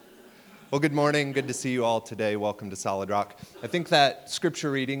Well, good morning. Good to see you all today. Welcome to Solid Rock. I think that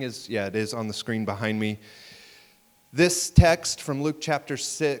scripture reading it is on the screen behind me. This text from Luke chapter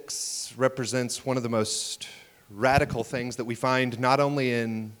 6 represents one of the most radical things that we find not only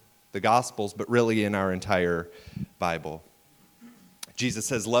in the Gospels, but really in our entire Bible. Jesus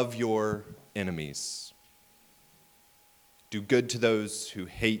says, love your enemies. Do good to those who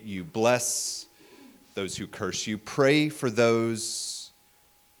hate you. Bless those who curse you. Pray for those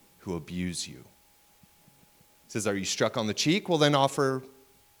who abuse you. He says, are you struck on the cheek? Well, then offer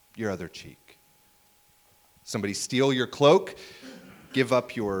your other cheek. Somebody steal your cloak? Give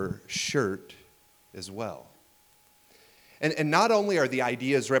up your shirt as well. And not only are the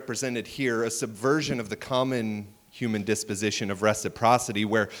ideas represented here a subversion of the common human disposition of reciprocity,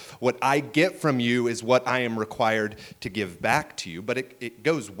 where what I get from you is what I am required to give back to you, but it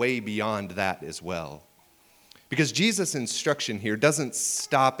goes way beyond that as well. Because Jesus' instruction here doesn't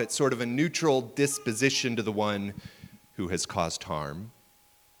stop at sort of a neutral disposition to the one who has caused harm.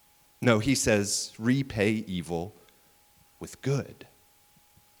 No, he says, repay evil with good.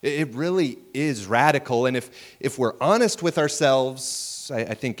 It really is radical, and if we're honest with ourselves,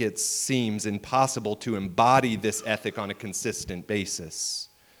 I think it seems impossible to embody this ethic on a consistent basis.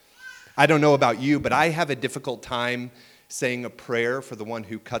 I don't know about you, but I have a difficult time saying a prayer for the one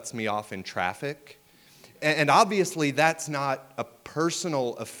who cuts me off in traffic. And obviously, that's not a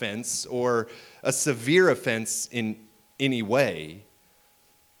personal offense or a severe offense in any way.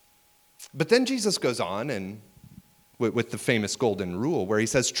 But then Jesus goes on and with the famous golden rule where he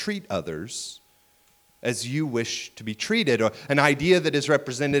says, treat others as you wish to be treated. Or an idea that is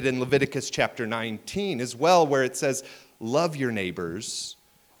represented in Leviticus chapter 19 as well, where it says, love your neighbors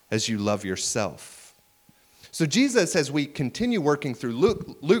as you love yourself. So Jesus, as we continue working through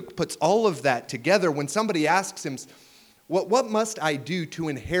Luke puts all of that together. When somebody asks him, what must I do to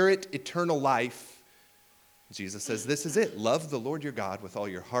inherit eternal life? Jesus says, this is it. Love the Lord your God with all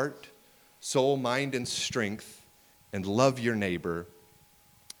your heart, soul, mind, and strength, and love your neighbor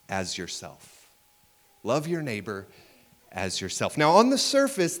as yourself. Love your neighbor as yourself. Now, on the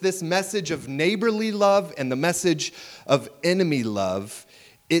surface, this message of neighborly love and the message of enemy love,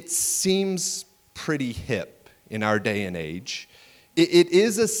 it seems pretty hip in our day and age. It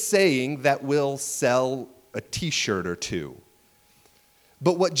is a saying that will sell a t-shirt or two.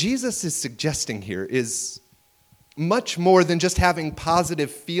 But what Jesus is suggesting here is much more than just having positive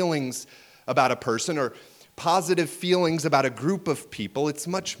feelings about a person or positive feelings about a group of people. It's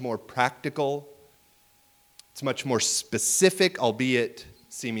much more practical. It's much more specific, albeit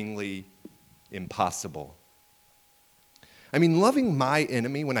seemingly impossible. I mean, loving my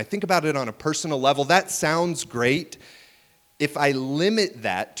enemy, when I think about it on a personal level, that sounds great if I limit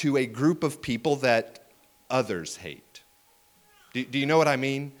that to a group of people that others hate. Do you know what I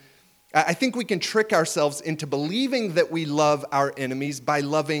mean? I think we can trick ourselves into believing that we love our enemies by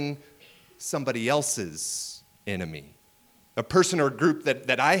loving somebody else's enemy, a person or group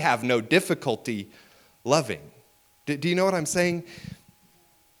that I have no difficulty loving. Do you know what I'm saying?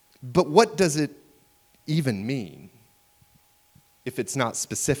 But what does it even mean if it's not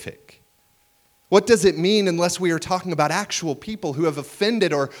specific? What does it mean unless we are talking about actual people who have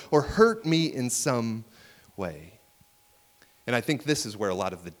offended or hurt me in some way? And I think this is where a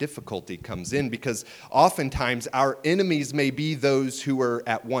lot of the difficulty comes in, because oftentimes our enemies may be those who were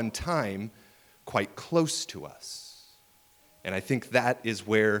at one time quite close to us. And I think that is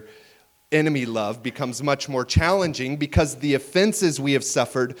where enemy love becomes much more challenging, because the offenses we have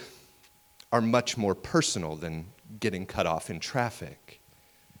suffered are much more personal than getting cut off in traffic.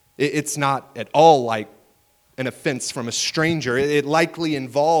 It's not at all like an offense from a stranger. It likely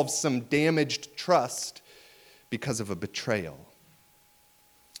involves some damaged trust because of a betrayal.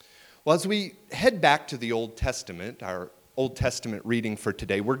 Well, as we head back to the Old Testament, our Old Testament reading for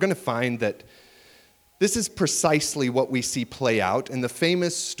today, we're going to find that this is precisely what we see play out in the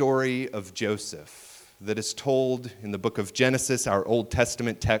famous story of Joseph that is told in the book of Genesis, our Old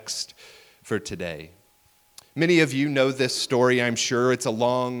Testament text for today. Many of you know this story, I'm sure. It's a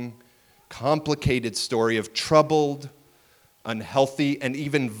long, complicated story of troubled, unhealthy, and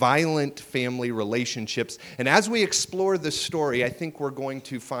even violent family relationships. And as we explore this story, I think we're going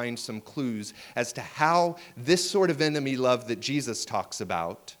to find some clues as to how this sort of enemy love that Jesus talks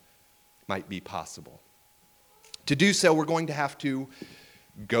about might be possible. To do so, we're going to have to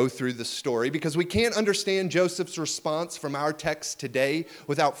go through the story, because we can't understand Joseph's response from our text today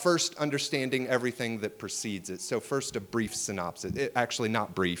without first understanding everything that precedes it. So first, a brief synopsis. Actually,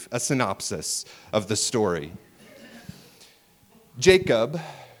 not brief, a synopsis of the story. Jacob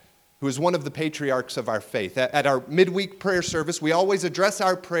who is one of the patriarchs of our faith. At our midweek prayer service, we always address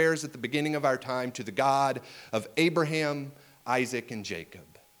our prayers at the beginning of our time to the God of Abraham, Isaac, and Jacob.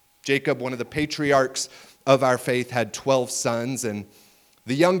 Jacob, one of the patriarchs of our faith, had 12 sons, and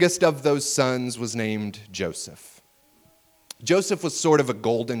the youngest of those sons was named Joseph. Joseph was sort of a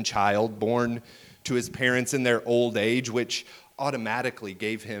golden child born to his parents in their old age, which automatically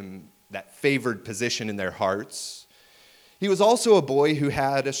gave him that favored position in their hearts. He was also a boy who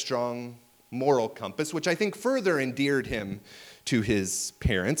had a strong moral compass, which I think further endeared him to his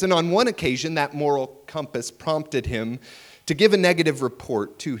parents. And on one occasion, that moral compass prompted him to give a negative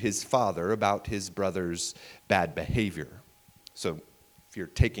report to his father about his brother's bad behavior. So if you're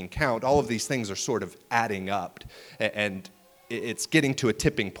taking count, all of these things are sort of adding up, and it's getting to a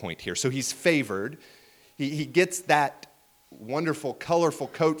tipping point here. So he's favored. He gets that wonderful, colorful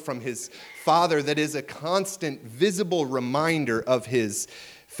coat from his father that is a constant, visible reminder of his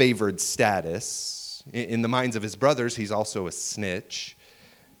favored status. In the minds of his brothers, he's also a snitch.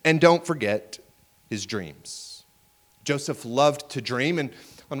 And don't forget his dreams. Joseph loved to dream, and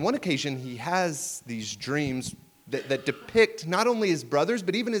on one occasion, he has these dreams that depict not only his brothers,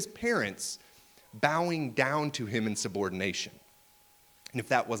 but even his parents bowing down to him in subordination. And if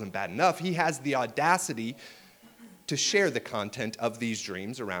that wasn't bad enough, he has the audacity to share the content of these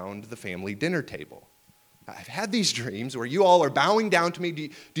dreams around the family dinner table. I've had these dreams where you all are bowing down to me. Do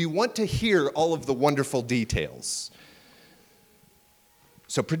you want to hear all of the wonderful details?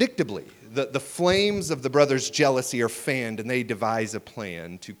 So predictably, the flames of the brothers' jealousy are fanned, and they devise a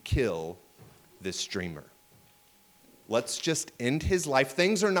plan to kill this dreamer. Let's just end his life.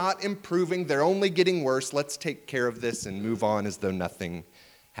 Things are not improving. They're only getting worse. Let's take care of this and move on as though nothing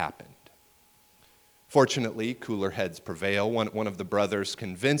happened. Fortunately, cooler heads prevail. One of the brothers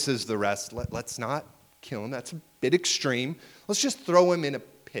convinces the rest, let's not kill him. That's a bit extreme. Let's just throw him in a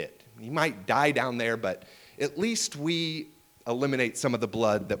pit. He might die down there, but at least we eliminate some of the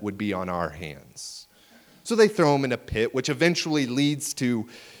blood that would be on our hands. So they throw him in a pit, which eventually leads to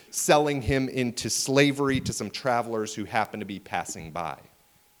selling him into slavery to some travelers who happen to be passing by.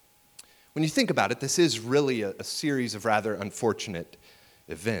 When you think about it, this is really a series of rather unfortunate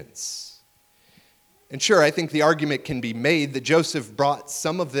events. And sure, I think the argument can be made that Joseph brought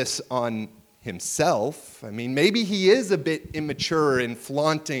some of this on himself. I mean, maybe he is a bit immature in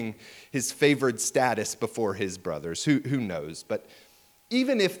flaunting his favored status before his brothers. Who knows? But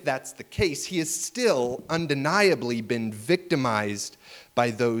even if that's the case, he has still undeniably been victimized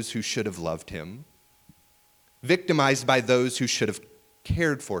by those who should have loved him, victimized by those who should have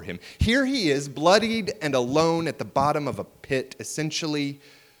cared for him. Here he is, bloodied and alone at the bottom of a pit, essentially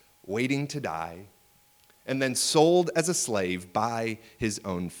waiting to die, and then sold as a slave by his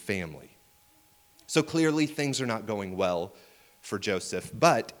own family. So clearly things are not going well for Joseph,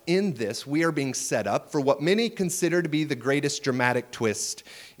 but in this we are being set up for what many consider to be the greatest dramatic twist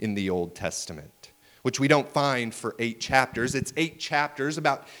in the Old Testament, which we don't find for 8 chapters. It's 8 chapters,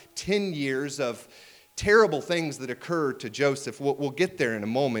 about 10 years of terrible things that occur to Joseph. We'll get there in a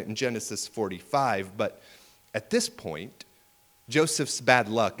moment in Genesis 45, but at this point, Joseph's bad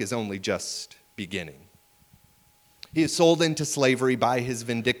luck is only just beginning. He is sold into slavery by his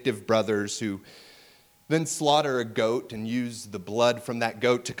vindictive brothers, who then slaughter a goat and use the blood from that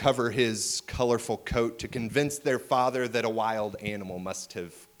goat to cover his colorful coat to convince their father that a wild animal must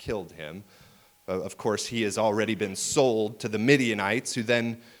have killed him. Of course, he has already been sold to the Midianites, who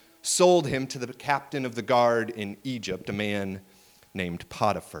then sold him to the captain of the guard in Egypt, a man named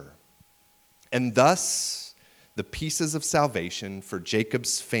Potiphar. And thus, the pieces of salvation for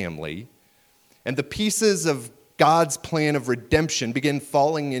Jacob's family and the pieces of God's plan of redemption begin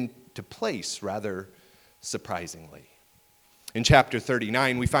falling into place rather surprisingly. In chapter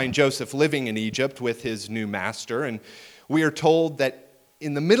 39, we find Joseph living in Egypt with his new master, and we are told that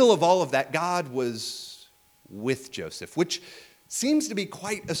in the middle of all of that, God was with Joseph, which seems to be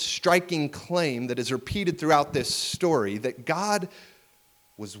quite a striking claim that is repeated throughout this story, that God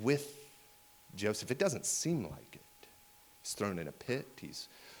was with Joseph. It doesn't seem like it. He's thrown in a pit. He's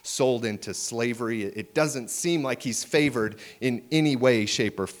sold into slavery. It doesn't seem like he's favored in any way,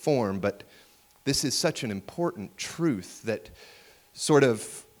 shape, or form, but this is such an important truth that sort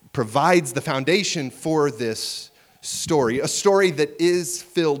of provides the foundation for this story, a story that is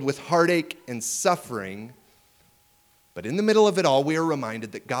filled with heartache and suffering. But in the middle of it all, we are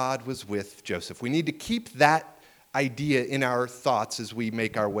reminded that God was with Joseph. We need to keep that idea in our thoughts as we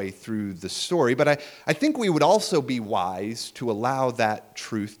make our way through the story. But I think we would also be wise to allow that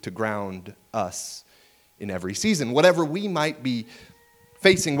truth to ground us in every season. Whatever we might be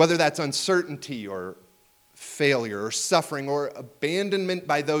facing, whether that's uncertainty or failure or suffering or abandonment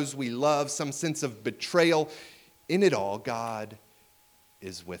by those we love, some sense of betrayal, in it all, God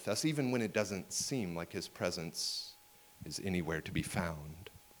is with us, even when it doesn't seem like his presence is anywhere to be found.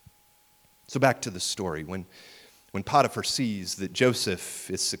 So back to the story. When Potiphar sees that Joseph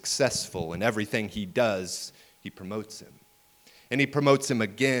is successful in everything he does, he promotes him. And he promotes him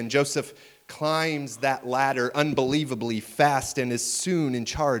again. Joseph climbs that ladder unbelievably fast and is soon in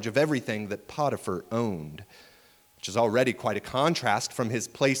charge of everything that Potiphar owned, which is already quite a contrast from his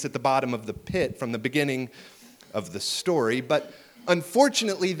place at the bottom of the pit from the beginning of the story. But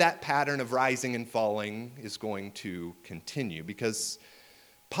unfortunately, that pattern of rising and falling is going to continue because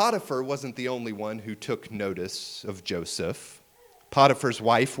Potiphar wasn't the only one who took notice of Joseph. Potiphar's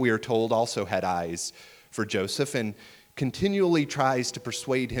wife, we are told, also had eyes for Joseph and continually tries to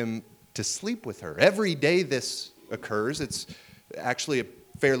persuade him to sleep with her. Every day this occurs. It's actually a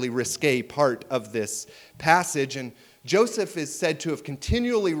fairly risque part of this passage, and Joseph is said to have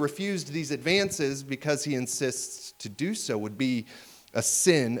continually refused these advances because he insists to do so would be a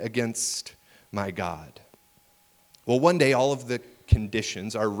sin against my God. Well, one day all of the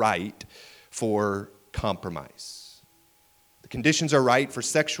conditions are right for compromise. The conditions are right for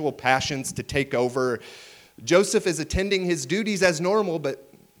sexual passions to take over. Joseph is attending his duties as normal,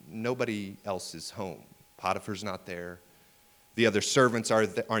 but nobody else is home. Potiphar's not there. The other servants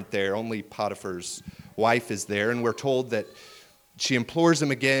aren't there. Only Potiphar's wife is there. And we're told that she implores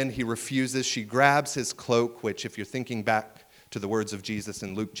him again. He refuses. She grabs his cloak, which, if you're thinking back to the words of Jesus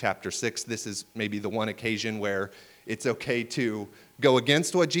in Luke chapter 6, this is maybe the one occasion where it's okay to go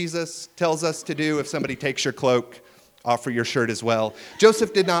against what Jesus tells us to do. If somebody takes your cloak, offer your shirt as well.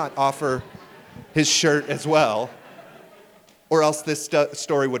 Joseph did not offer his shirt as well, or else this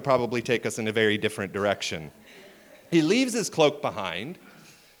story would probably take us in a very different direction. He leaves his cloak behind,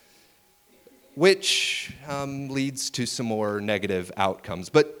 which leads to some more negative outcomes.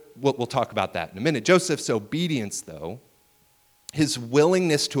 But we'll talk about that in a minute. Joseph's obedience, though, his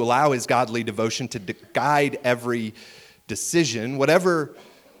willingness to allow his godly devotion to guide every decision, whatever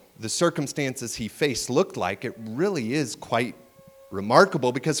the circumstances he faced looked like, it really is quite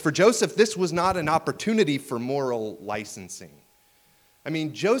remarkable, because for Joseph, this was not an opportunity for moral licensing. I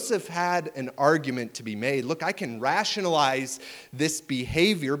mean, Joseph had an argument to be made. Look, I can rationalize this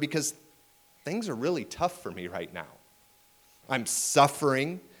behavior because things are really tough for me right now. I'm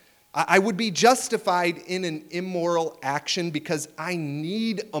suffering. I would be justified in an immoral action because I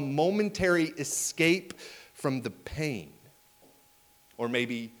need a momentary escape from the pain. Or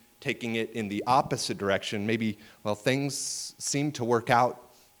maybe taking it in the opposite direction, maybe, well, things seem to work out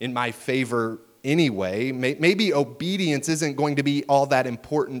in my favor anyway. Maybe obedience isn't going to be all that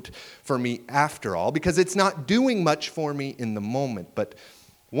important for me after all, because it's not doing much for me in the moment. But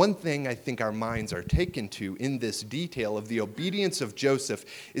one thing I think our minds are taken to in this detail of the obedience of Joseph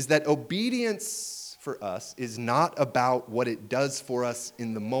is that obedience for us is not about what it does for us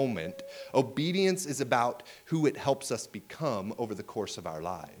in the moment. Obedience is about who it helps us become over the course of our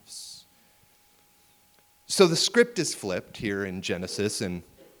lives. So the script is flipped here in Genesis, and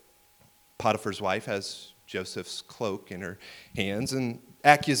Potiphar's wife has Joseph's cloak in her hands, and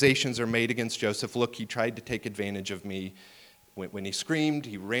accusations are made against Joseph. Look, he tried to take advantage of me. When he screamed,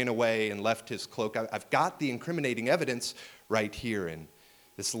 he ran away and left his cloak. I've got the incriminating evidence right here, and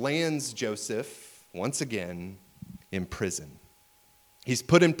this lands Joseph once again in prison. He's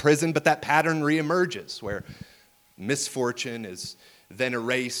put in prison, but that pattern reemerges where misfortune is then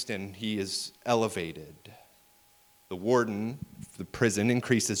erased and he is elevated. The warden of the prison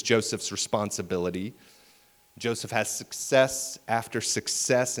increases Joseph's responsibility. Joseph has success after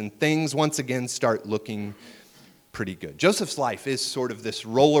success, and things once again start looking pretty good. Joseph's life is sort of this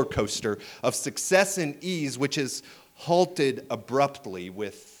roller coaster of success and ease, which is halted abruptly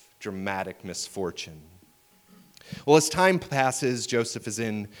with dramatic misfortune. Well, as time passes, Joseph is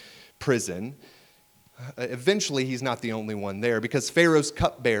in prison. Eventually, he's not the only one there, because Pharaoh's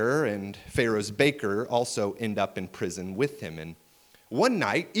cupbearer and Pharaoh's baker also end up in prison with him. And one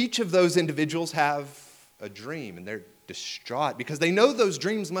night, each of those individuals have a dream, and they're distraught because they know those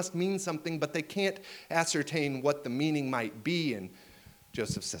dreams must mean something, but they can't ascertain what the meaning might be. And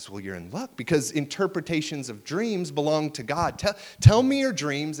Joseph says, well, you're in luck, because interpretations of dreams belong to God. Tell me your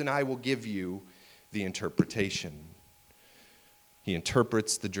dreams, and I will give you the interpretation. He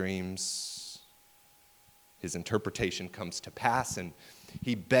interprets the dreams. His interpretation comes to pass, and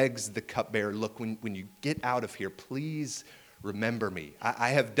he begs the cupbearer, look, when you get out of here, please remember me. I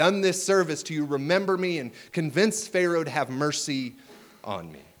have done this service to you. Remember me and convince Pharaoh to have mercy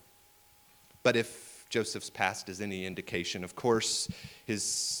on me. But if Joseph's past is any indication, of course,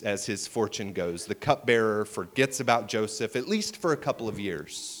 as his fortune goes, the cupbearer forgets about Joseph, at least for a couple of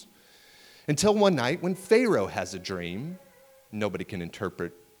years, until one night when Pharaoh has a dream. Nobody can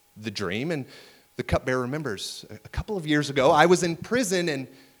interpret the dream, and the cupbearer remembers, a couple of years ago, I was in prison, and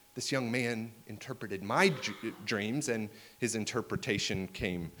this young man interpreted my dreams, and his interpretation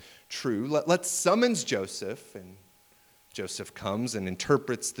came true. Let's summons Joseph, and Joseph comes and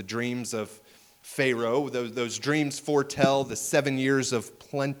interprets the dreams of Pharaoh. Those dreams foretell the 7 years of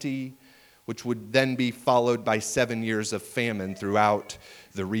plenty, which would then be followed by 7 years of famine throughout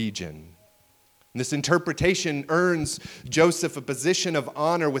the region. And this interpretation earns Joseph a position of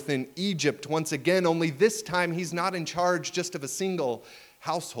honor within Egypt once again, only this time he's not in charge just of a single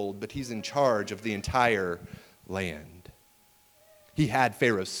household, but he's in charge of the entire land. He had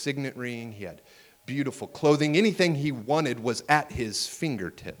Pharaoh's signet ring, he had beautiful clothing, anything he wanted was at his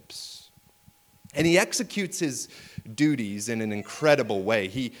fingertips. And he executes his duties in an incredible way.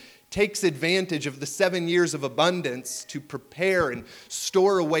 He takes advantage of the 7 years of abundance to prepare and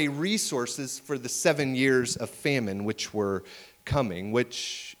store away resources for the 7 years of famine which were coming,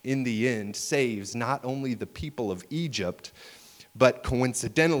 which in the end saves not only the people of Egypt, but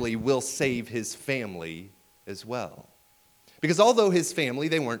coincidentally will save his family as well. Because although his family,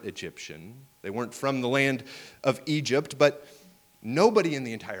 they weren't Egyptian, they weren't from the land of Egypt, but nobody in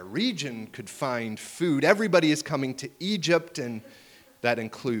the entire region could find food. Everybody is coming to Egypt, and that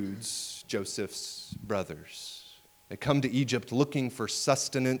includes Joseph's brothers. They come to Egypt looking for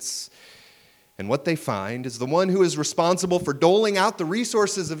sustenance, and what they find is the one who is responsible for doling out the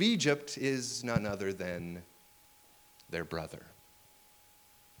resources of Egypt is none other than their brother.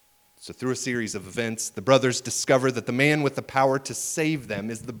 So through a series of events, the brothers discover that the man with the power to save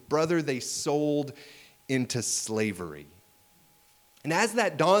them is the brother they sold into slavery. And as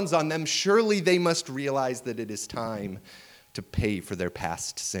that dawns on them, surely they must realize that it is time to pay for their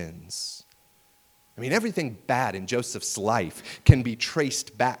past sins. I mean, everything bad in Joseph's life can be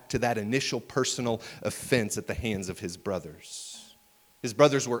traced back to that initial personal offense at the hands of his brothers. His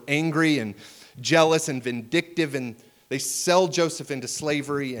brothers were angry and jealous and vindictive, and they sell Joseph into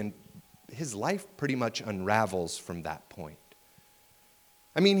slavery, and his life pretty much unravels from that point.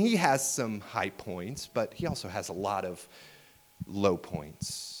 I mean, he has some high points, but he also has a lot of low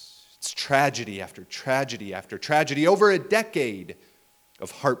points. It's tragedy after tragedy after tragedy, over a decade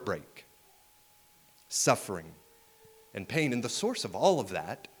of heartbreak, suffering, and pain. And the source of all of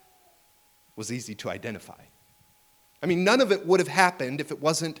that was easy to identify. I mean, none of it would have happened if it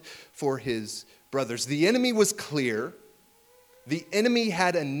wasn't for his brothers. The enemy was clear. The enemy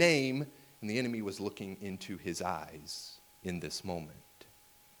had a name, and the enemy was looking into his eyes in this moment.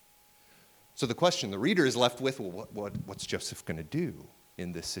 So the question the reader is left with, well, what's Joseph going to do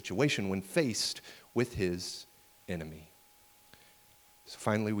in this situation when faced with his enemy? So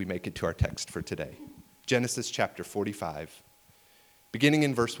finally, we make it to our text for today. Genesis chapter 45, beginning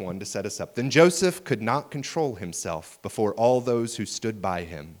in verse 1 to set us up. Then Joseph could not control himself before all those who stood by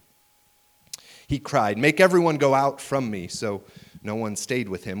him. He cried, "Make everyone go out from me." So no one stayed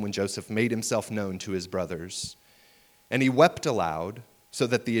with him when Joseph made himself known to his brothers. And he wept aloud, so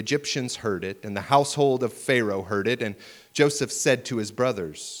that the Egyptians heard it, and the household of Pharaoh heard it. And Joseph said to his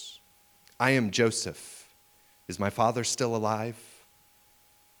brothers, "I am Joseph. Is my father still alive?"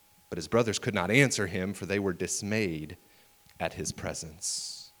 But his brothers could not answer him, for they were dismayed at his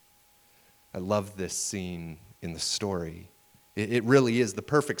presence. I love this scene in the story. It really is the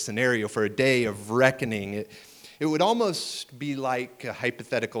perfect scenario for a day of reckoning. It would almost be like a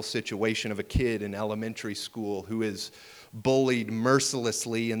hypothetical situation of a kid in elementary school who is bullied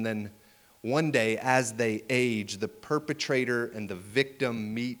mercilessly, and then one day as they age, the perpetrator and the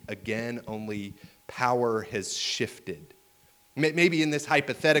victim meet again, only power has shifted. Maybe in this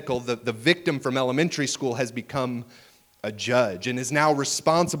hypothetical, the victim from elementary school has become a judge and is now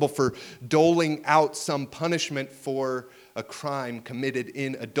responsible for doling out some punishment for a crime committed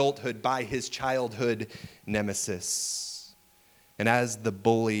in adulthood by his childhood nemesis. And as the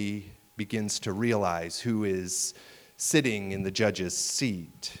bully begins to realize who is sitting in the judge's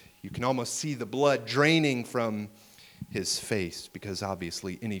seat, you can almost see the blood draining from his face, because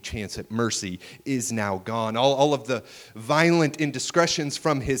obviously any chance at mercy is now gone. All of the violent indiscretions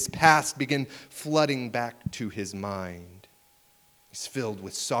from his past begin flooding back to his mind. He's filled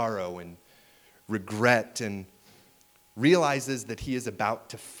with sorrow and regret and realizes that he is about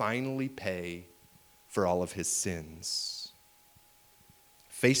to finally pay for all of his sins.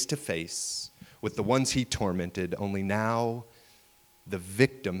 Face to face with the ones he tormented, only now the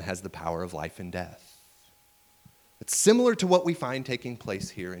victim has the power of life and death. It's similar to what we find taking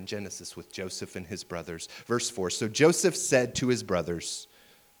place here in Genesis with Joseph and his brothers. Verse 4, so Joseph said to his brothers,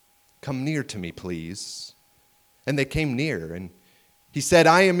 "Come near to me, please." And they came near, and he said,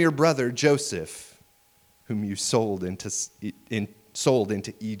 "I am your brother Joseph, whom you sold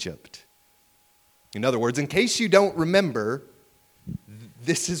into Egypt." In other words, in case you don't remember,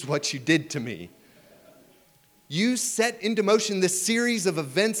 this is what you did to me. You set into motion this series of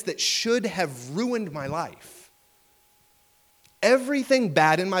events that should have ruined my life. Everything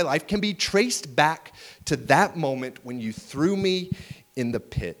bad in my life can be traced back to that moment when you threw me in the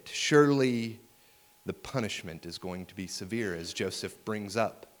pit. Surely the punishment is going to be severe, as Joseph brings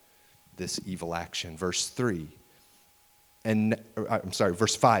up this evil action. Verse 5. And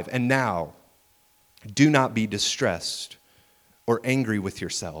now, do not be distressed or angry with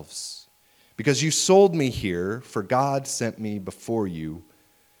yourselves, because you sold me here, for God sent me before you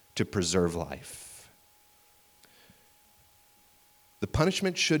to preserve life. The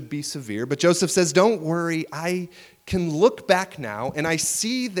punishment should be severe, but Joseph says, don't worry, I can look back now, and I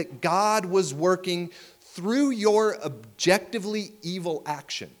see that God was working through your objectively evil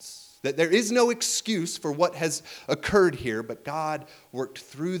actions. That there is no excuse for what has occurred here, but God worked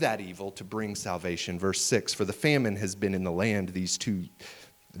through that evil to bring salvation. Verse 6, for the famine has been in the land these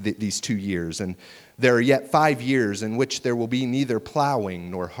 2 years, and there are yet 5 years in which there will be neither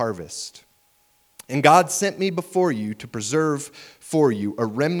plowing nor harvest. And God sent me before you to preserve for you a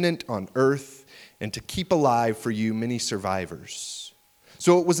remnant on earth and to keep alive for you many survivors.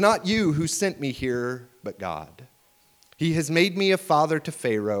 So it was not you who sent me here, but God. He has made me a father to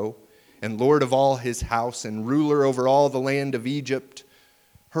Pharaoh and lord of all his house and ruler over all the land of Egypt.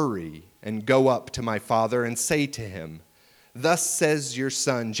 Hurry and go up to my father and say to him, thus says your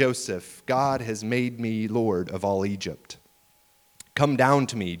son Joseph, God has made me lord of all Egypt. Come down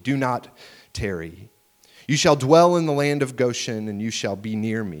to me, do not tarry. You shall dwell in the land of Goshen, and you shall be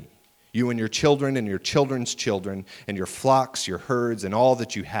near me, you and your children and your children's children, and your flocks, your herds, and all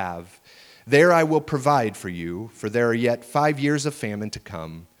that you have. There I will provide for you, for there are yet 5 years of famine to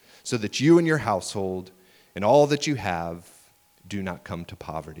come, so that you and your household and all that you have do not come to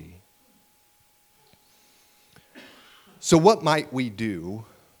poverty. So what might we do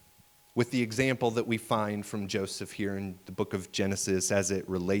with the example that we find from Joseph here in the book of Genesis as it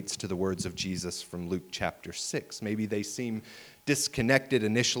relates to the words of Jesus from Luke chapter 6? Maybe they seem disconnected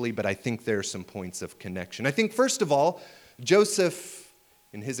initially, but I think there are some points of connection. I think, first of all, Joseph,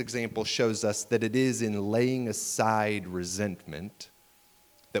 in his example, shows us that it is in laying aside resentment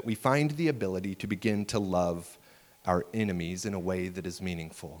that we find the ability to begin to love our enemies in a way that is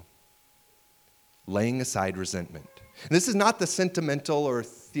meaningful. Laying aside resentment. And this is not the sentimental or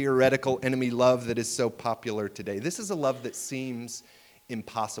theoretical enemy love that is so popular today. This is a love that seems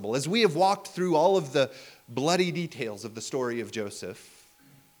impossible. As we have walked through all of the bloody details of the story of Joseph,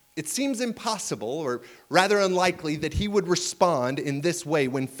 it seems impossible, or rather unlikely, that he would respond in this way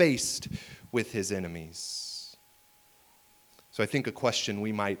when faced with his enemies. So I think a question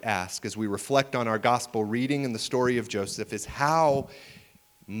we might ask as we reflect on our gospel reading and the story of Joseph is, how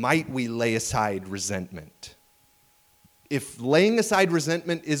might we lay aside resentment? If laying aside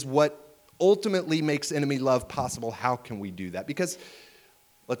resentment is what ultimately makes enemy love possible, how can we do that? Because,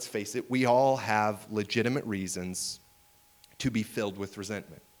 let's face it, we all have legitimate reasons to be filled with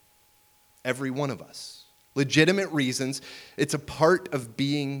resentment. Every one of us. Legitimate reasons. It's a part of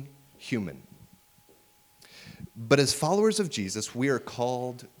being human. But as followers of Jesus, we are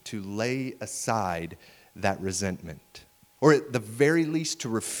called to lay aside that resentment. Or at the very least, to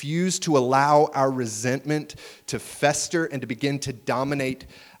refuse to allow our resentment to fester and to begin to dominate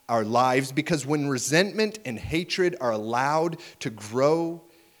our lives. Because when resentment and hatred are allowed to grow,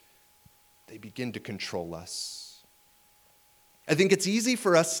 they begin to control us. I think it's easy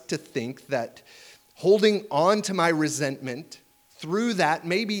for us to think that holding on to my resentment, through that,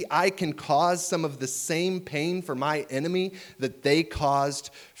 maybe I can cause some of the same pain for my enemy that they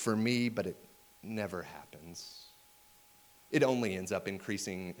caused for me, but it never happens. It only ends up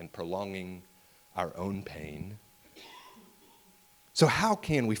increasing and prolonging our own pain. So how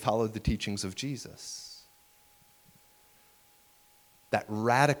can we follow the teachings of Jesus? That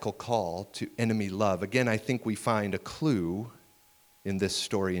radical call to enemy love. Again, I think we find a clue in this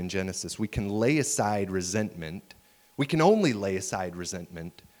story in Genesis. We can lay aside resentment. We can only lay aside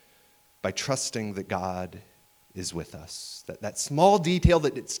resentment by trusting that God is with us. That small detail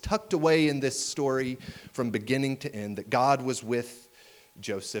that it's tucked away in this story from beginning to end, that God was with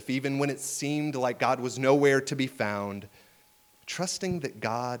Joseph, even when it seemed like God was nowhere to be found. Trusting that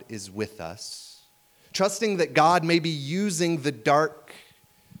God is with us. Trusting that God may be using the dark,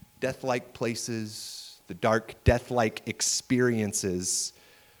 death-like places the dark, death-like experiences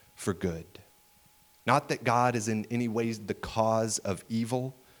for good. Not that God is in any way the cause of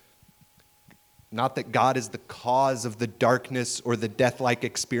evil. Not that God is the cause of the darkness or the death-like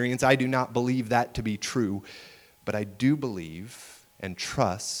experience. I do not believe that to be true. But I do believe and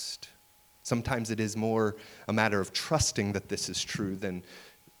trust. Sometimes it is more a matter of trusting that this is true than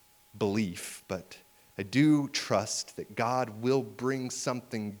belief. But I do trust that God will bring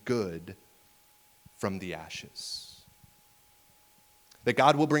something good from the ashes. That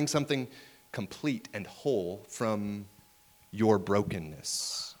God will bring something complete and whole from your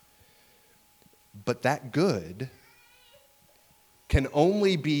brokenness. But that good can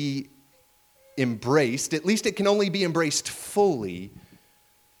only be embraced, at least it can only be embraced fully,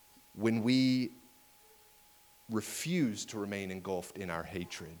 when we refuse to remain engulfed in our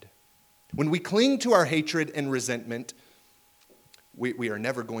hatred. When we cling to our hatred and resentment, we are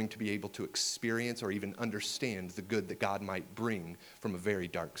never going to be able to experience or even understand the good that God might bring from a very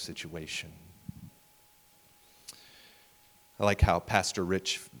dark situation. I like how Pastor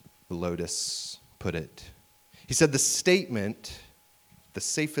Rich Velotis put it. He said the statement, "the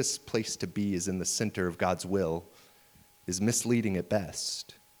safest place to be is in the center of God's will," is misleading at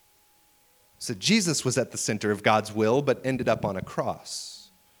best. So Jesus was at the center of God's will, but ended up on a cross.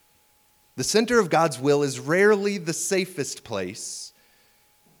 The center of God's will is rarely the safest place,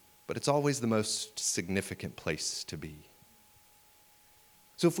 but it's always the most significant place to be.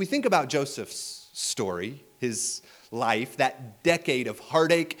 So if we think about Joseph's story, his life, that decade of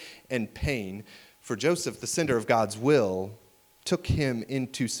heartache and pain, for Joseph, the center of God's will took him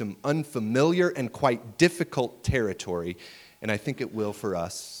into some unfamiliar and quite difficult territory, and I think it will for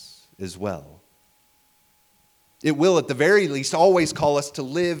us as well. It will, at the very least, always call us to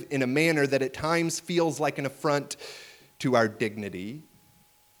live in a manner that at times feels like an affront to our dignity.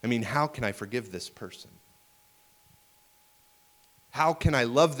 I mean, how can I forgive this person? How can I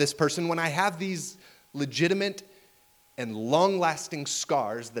love this person when I have these legitimate and long-lasting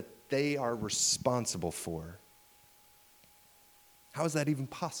scars that they are responsible for? How is that even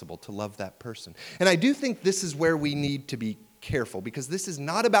possible to love that person? And I do think this is where we need to be careful, because this is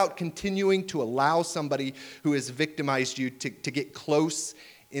not about continuing to allow somebody who has victimized you to get close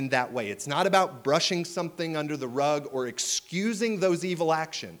in that way. It's not about brushing something under the rug or excusing those evil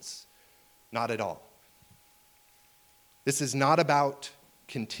actions. Not at all. This is not about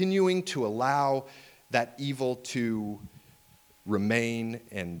continuing to allow that evil to remain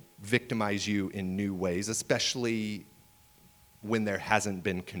and victimize you in new ways, especially when there hasn't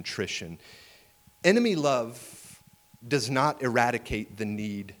been contrition. Enemy love does not eradicate the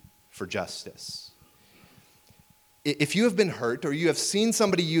need for justice. If you have been hurt or you have seen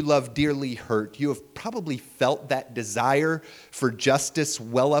somebody you love dearly hurt, you have probably felt that desire for justice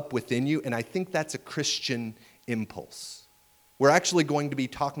well up within you, and I think that's a Christian impulse. We're actually going to be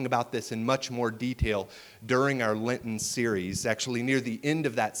talking about this in much more detail during our Lenten series, actually near the end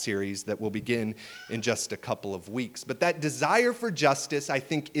of that series that will begin in just a couple of weeks. But that desire for justice, I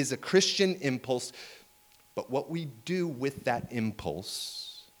think, is a Christian impulse. But what we do with that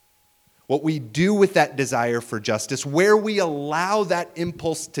impulse, what we do with that desire for justice, where we allow that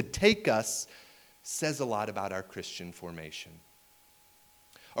impulse to take us, says a lot about our Christian formation.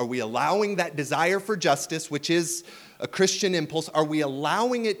 Are we allowing that desire for justice, which is a Christian impulse, are we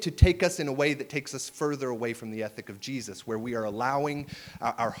allowing it to take us in a way that takes us further away from the ethic of Jesus, where we are allowing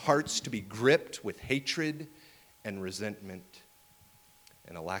our hearts to be gripped with hatred and resentment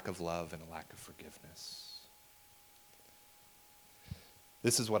and a lack of love and a lack of forgiveness?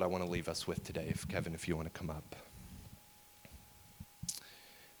 This is what I want to leave us with today, Kevin, if you want to come up.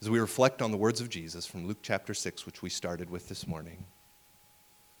 As we reflect on the words of Jesus from Luke chapter 6, which we started with this morning,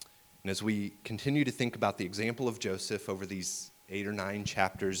 and as we continue to think about the example of Joseph over these 8 or 9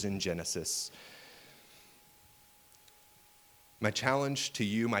 chapters in Genesis, my challenge to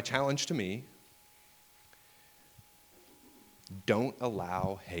you, my challenge to me, don't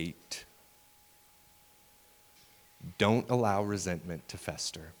allow hate. Don't allow resentment to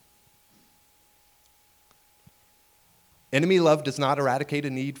fester. Enemy love does not eradicate a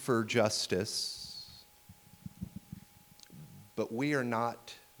need for justice, but we are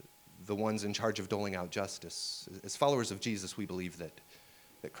not the ones in charge of doling out justice. As followers of Jesus, we believe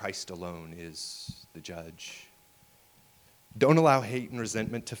that Christ alone is the judge. Don't allow hate and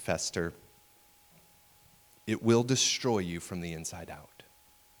resentment to fester. It will destroy you from the inside out.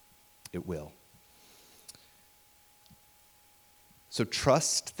 It will. So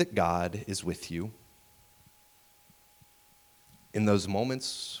trust that God is with you. In those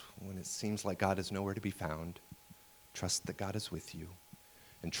moments when it seems like God is nowhere to be found, trust that God is with you.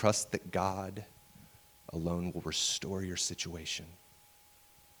 And trust that God alone will restore your situation.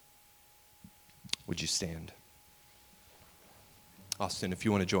 Would you stand? Austin, if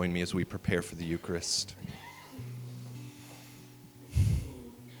you want to join me as we prepare for the Eucharist.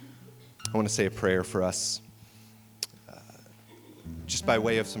 I want to say a prayer for us. Just by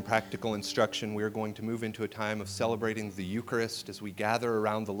way of some practical instruction, we are going to move into a time of celebrating the Eucharist as we gather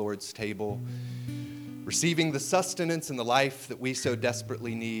around the Lord's table, receiving the sustenance and the life that we so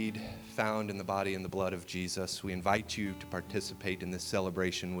desperately need, found in the body and the blood of Jesus. We invite you to participate in this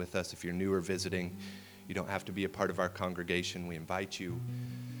celebration with us. If you're new or visiting, you don't have to be a part of our congregation. We invite you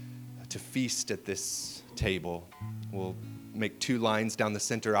to feast at this table. We'll make 2 lines down the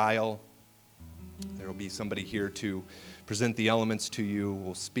center aisle. There will be somebody here to present the elements to you.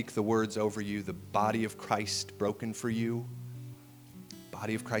 We'll speak the words over you. The body of Christ broken for you.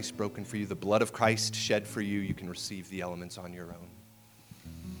 Body of Christ broken for you. The blood of Christ shed for you. You can receive the elements on your own.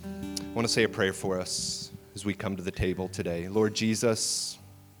 I want to say a prayer for us as we come to the table today. Lord Jesus,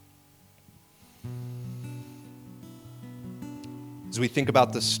 as we think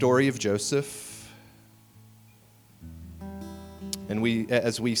about the story of Joseph, and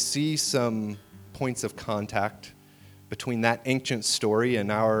as we see some points of contact between that ancient story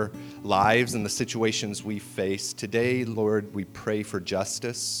and our lives and the situations we face, today, Lord, we pray for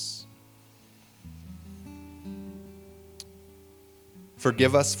justice.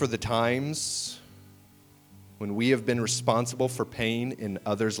 Forgive us for the times when we have been responsible for pain in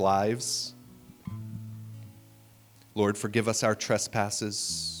others' lives. Lord, forgive us our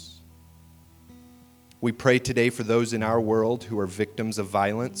trespasses. We pray today for those in our world who are victims of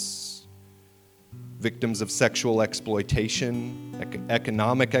violence, victims of sexual exploitation,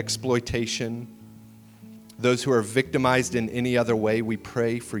 economic exploitation, those who are victimized in any other way. We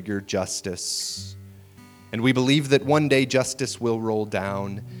pray for your justice. And we believe that one day justice will roll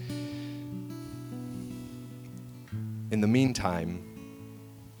down. In the meantime,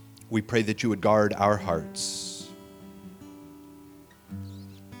 we pray that you would guard our hearts.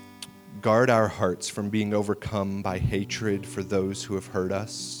 Guard our hearts from being overcome by hatred for those who have hurt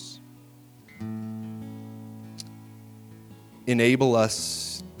us. Enable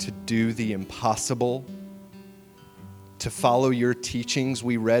us to do the impossible, to follow your teachings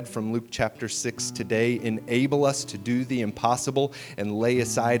we read from Luke chapter 6 today. Enable us to do the impossible and lay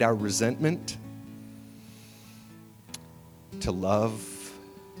aside our resentment, to love,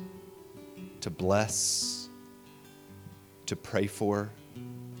 to bless, to pray for,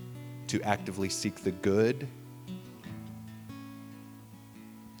 to actively seek the good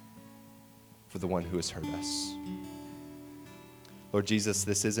for the one who has hurt us. Lord Jesus,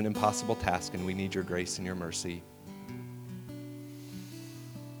 this is an impossible task, and we need your grace and your mercy.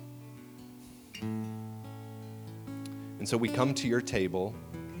 And so we come to your table,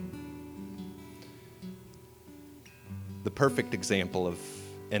 the perfect example of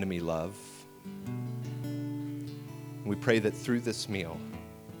enemy love. We pray that through this meal,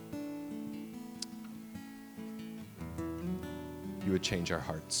 you would change our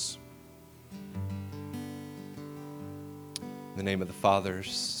hearts. In the name of the Father,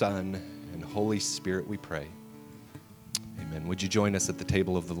 Son, and Holy Spirit we pray. Amen. Would you join us at the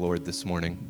table of the Lord this morning?